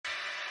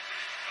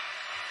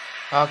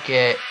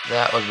Okay,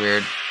 that was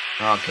weird.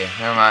 Okay,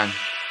 never mind.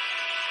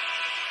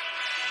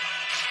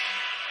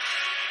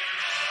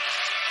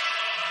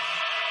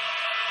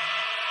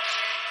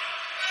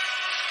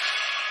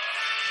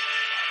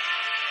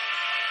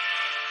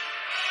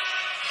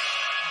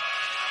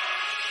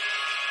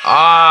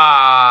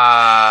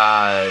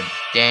 Ah,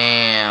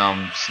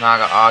 damn.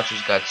 Snaga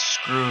Archers got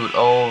screwed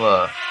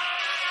over.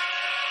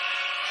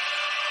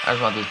 I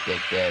just want this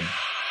dick dead.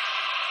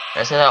 Did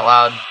I say that out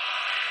loud?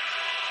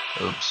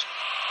 Oops.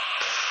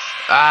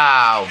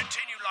 Ow.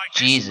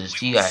 Jesus,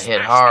 he got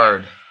hit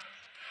hard.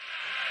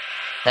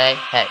 Hey,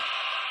 hey.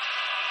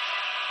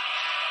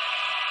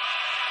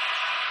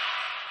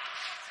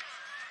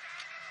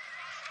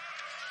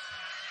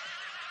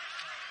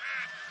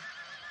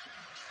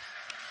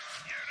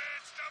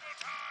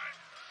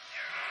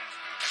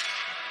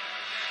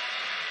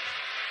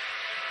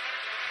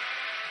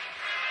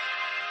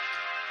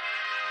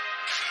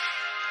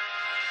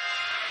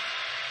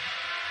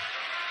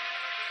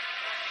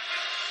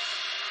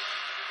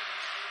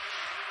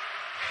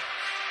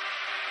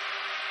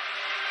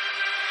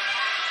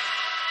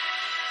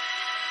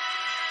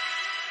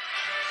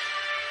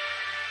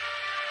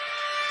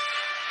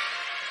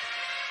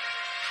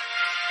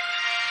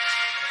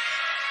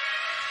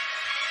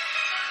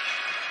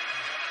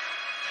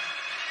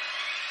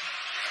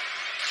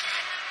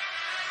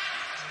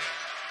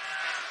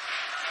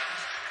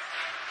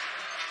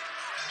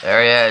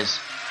 There he is.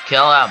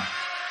 Kill him.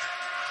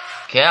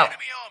 Kill.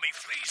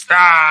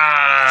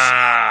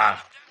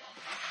 Ah!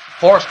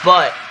 Horse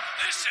butt.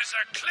 This is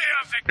a clear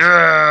victory.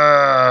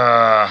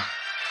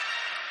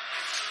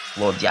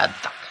 Lord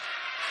Yadak.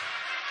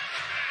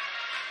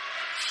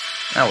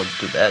 That wasn't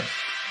too bad.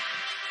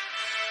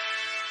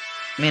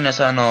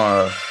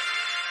 Minasano.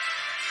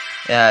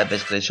 Yeah, it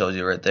basically shows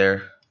you right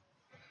there.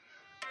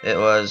 It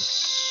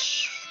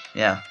was.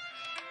 Yeah.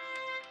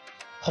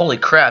 Holy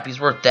crap, he's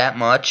worth that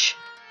much.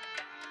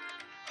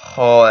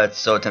 Oh, that's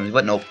so tempting,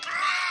 but nope.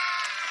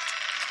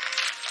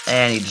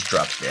 And he just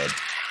drops dead.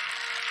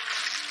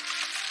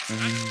 An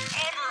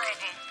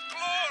honorable,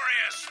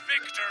 glorious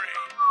victory.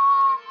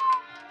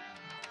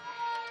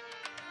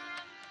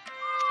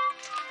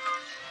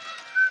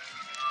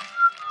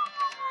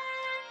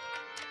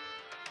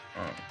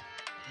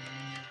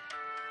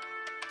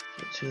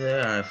 Get to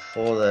there and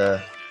for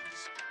the.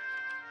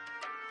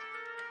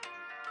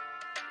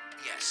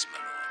 Yes, my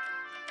lord.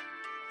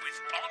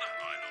 With honor,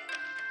 my lord.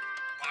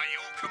 By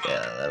your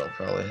command. Yeah, that'll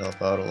probably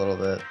help out a little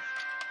bit. Orders.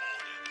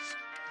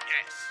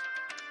 Yes.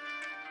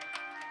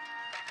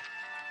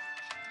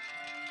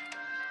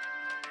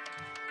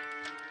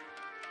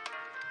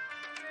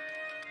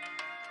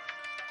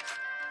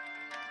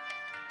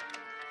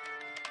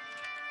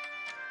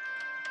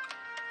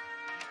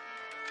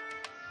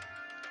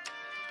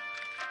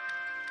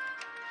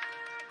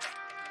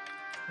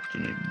 You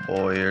need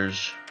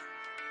boyers.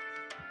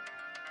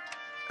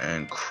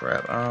 And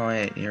crap. Oh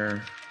wait,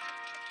 you're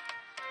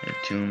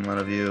tomb out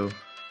of you.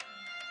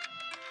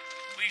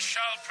 We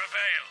shall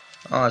prevail.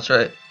 Oh, that's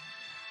right.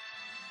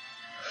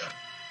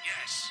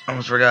 Yes.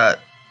 Almost forgot.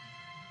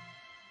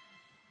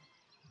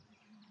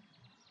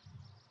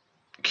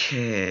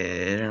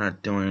 Okay, they're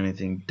not doing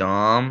anything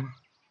dumb.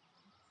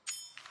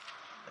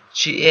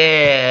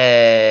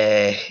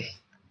 Yay!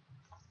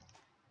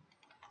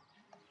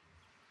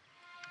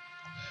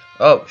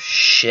 Oh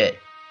shit.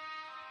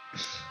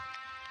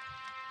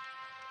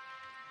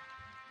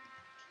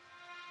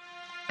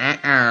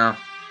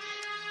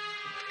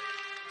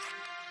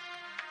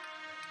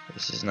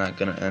 This is not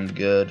gonna end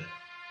good.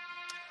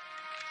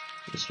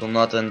 This will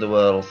not end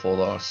well for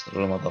the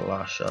Astrum of the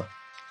Lasha.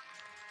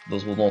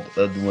 This will not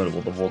end well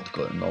with the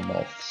vodka in our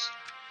mouths.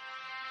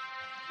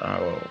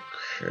 Oh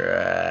crap.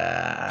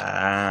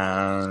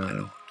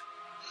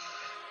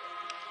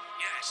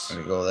 Yes. I'm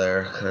gonna go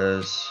there,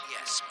 cause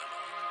Yes,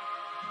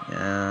 my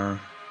lord.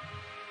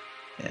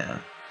 yeah.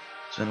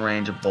 It's in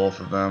range of both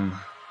of them. My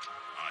lord.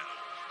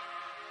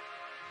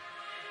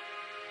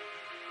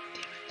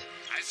 Damn it.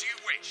 As you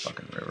wish.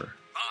 Fucking river.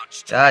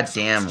 March to God the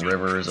damn, celestial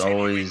river is continuing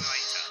always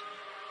later.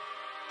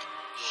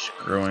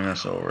 screwing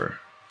us over.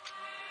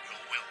 Your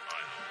will,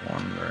 my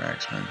lord. Wonder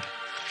X-Men. Yes.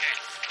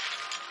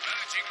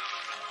 Merging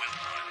under your will,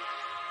 my lord.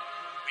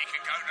 We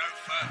can go no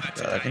further God,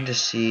 today. I can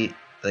just see,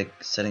 like,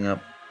 setting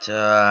up to...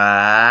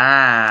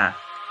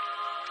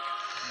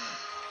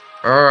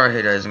 Oh, I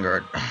hate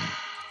Isengard. I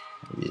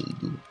really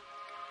do.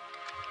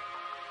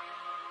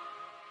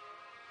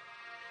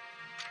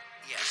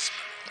 Yes,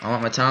 my lord. I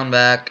want my town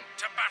back.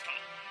 To battle.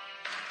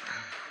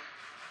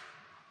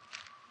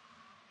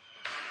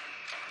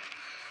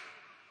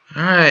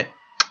 Alright.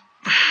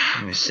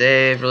 Let me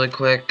save really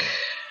quick.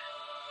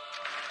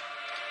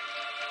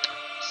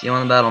 See you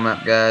on the battle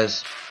map,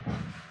 guys.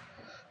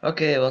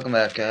 Okay, welcome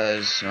back,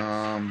 guys. We're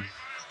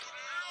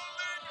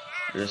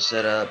gonna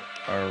set up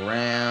our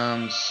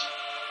rams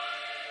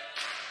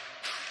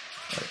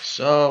like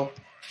so.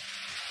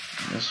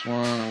 And this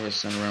one, I'm gonna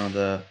send around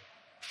the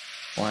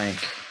flank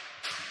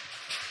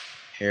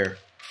here.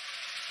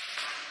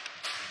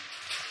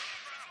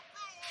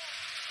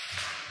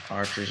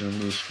 Archers in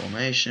loose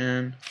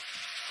formation.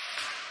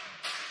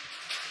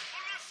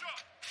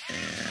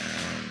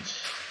 And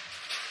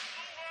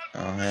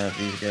I'll have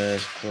these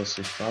guys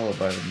closely followed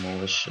by the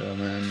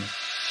militiamen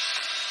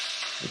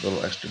with a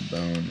little extra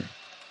bone.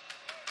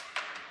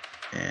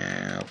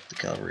 And I'll put the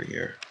cavalry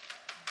here.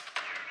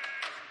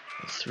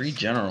 3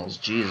 generals,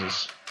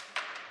 Jesus.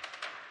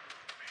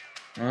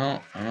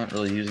 Well, I'm not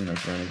really using them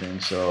for anything,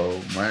 so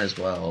might as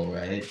well,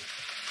 right?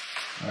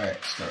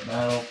 Alright, start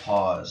battle,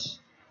 pause.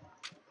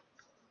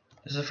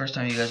 This is the first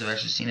time you guys have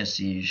actually seen a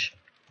siege,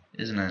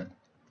 isn't it?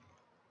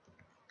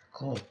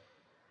 Cool.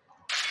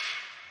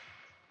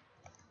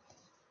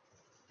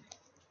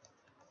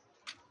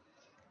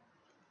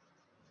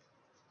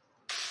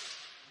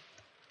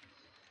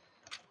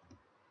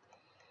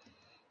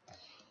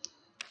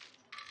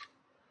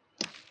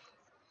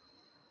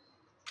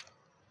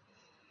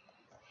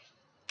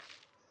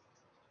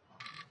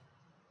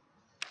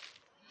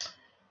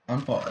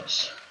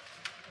 Unpause.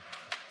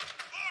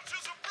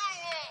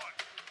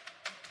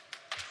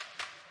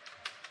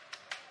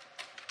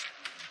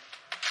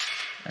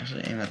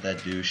 Actually, aim at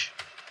that douche.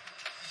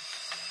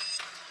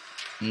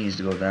 He needs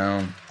to go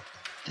down.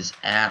 This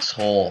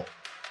asshole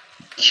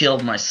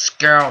killed my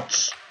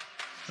scouts.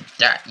 For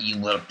that you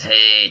will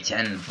pay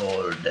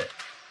tenfold. Look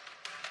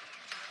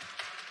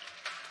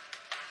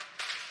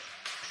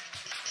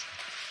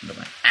at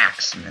my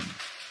axemen.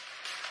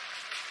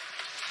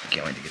 I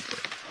can't wait to get the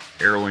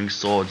Arrowing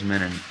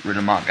Swordsmen and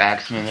Riddermark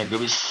Axemen. They're gonna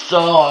be so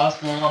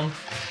awesome.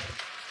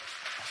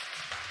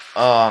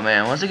 Oh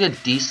man, once I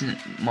get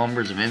decent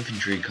numbers of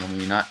infantry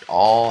coming, not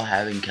all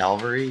having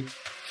cavalry,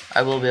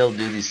 I will be able to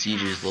do these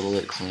sieges a little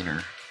bit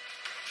cleaner.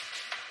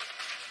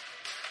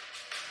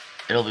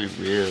 It'll be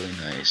really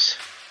nice.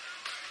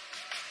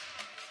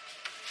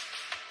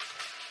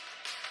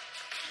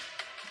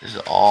 This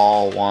is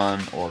all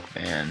one orc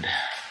band.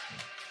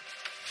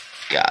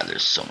 God,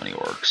 there's so many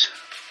orcs.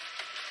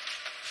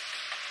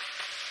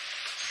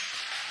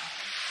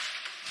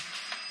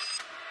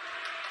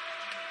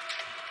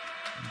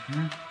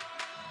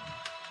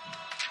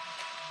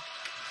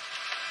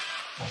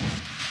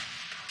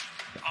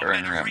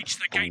 Battering ram,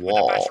 the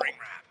wall.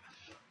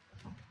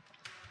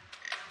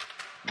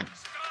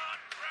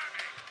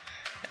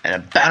 And a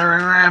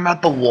battering ram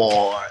at the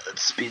wall.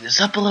 Let's speed this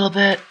up a little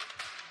bit.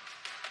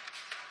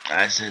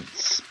 I said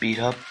speed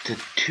up to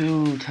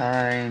 2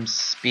 times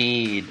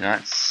speed,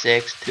 not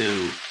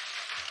 6-2.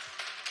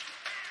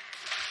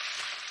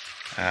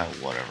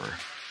 Whatever.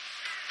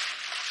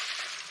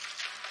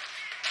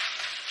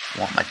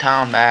 Want my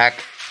town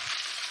back.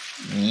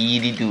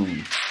 Yeety doo.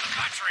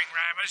 Battering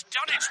ram has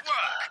done its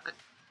work.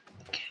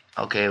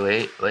 Okay,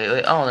 wait.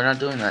 Oh, they're not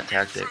doing that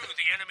tactic. Through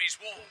the enemy's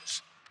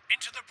walls,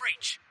 into the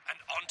breach, and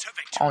onto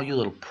victory. Oh, you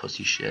little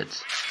pussy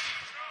shits.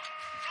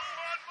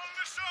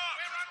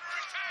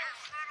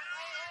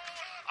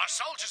 Our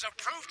soldiers have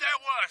proved their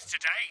worth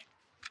today.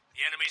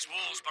 The enemy's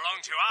walls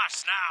belong to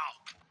us now.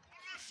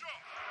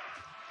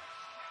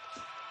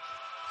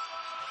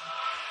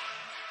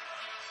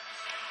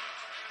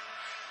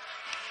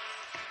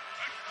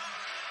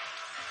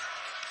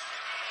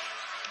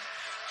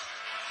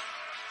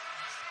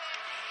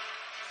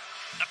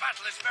 The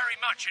battle is very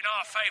much in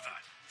our favor.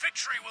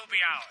 Victory will be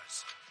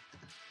ours.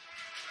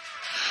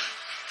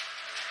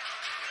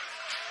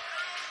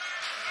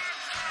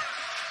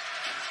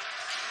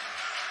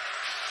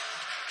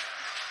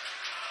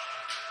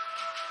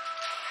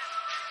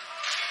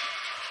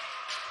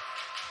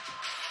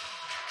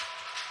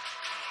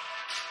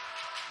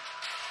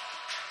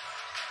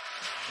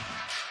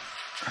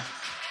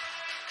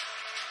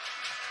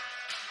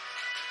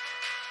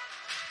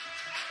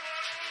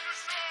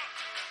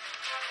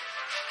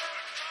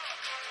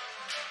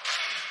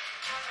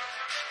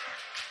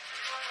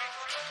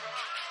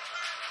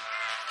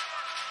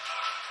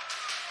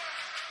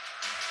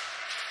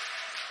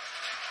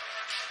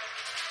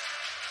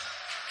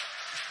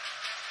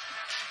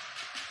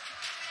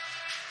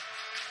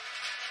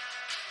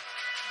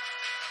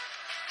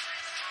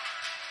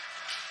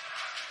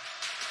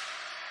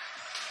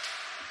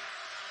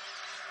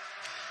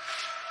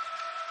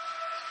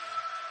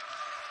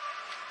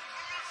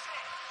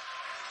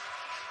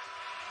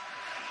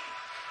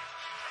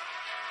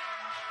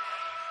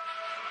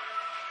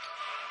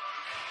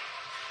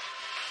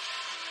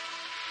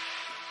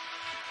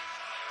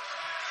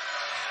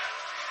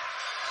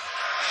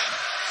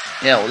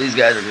 Yeah, well, these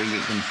guys are going to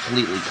get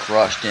completely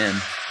crushed in.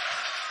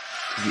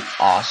 It'll be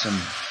awesome.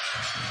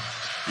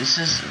 This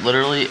is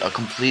literally a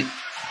complete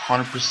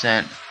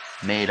 100%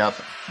 made up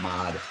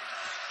mod.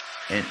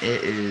 And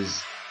it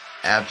is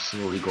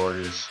absolutely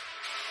gorgeous.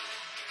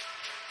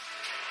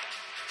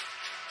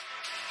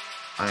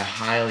 I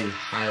highly,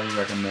 highly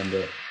recommend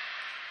it.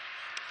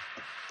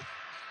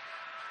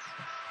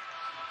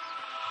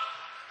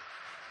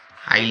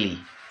 Highly.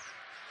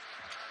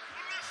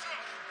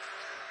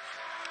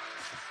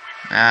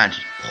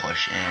 Just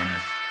push in. I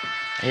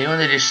hate when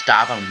they just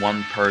stop on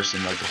one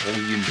person, like the whole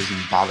unit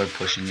doesn't bother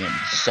pushing in.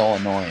 It's so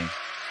annoying.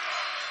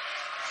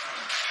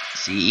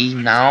 See,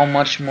 now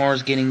much more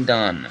is getting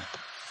done.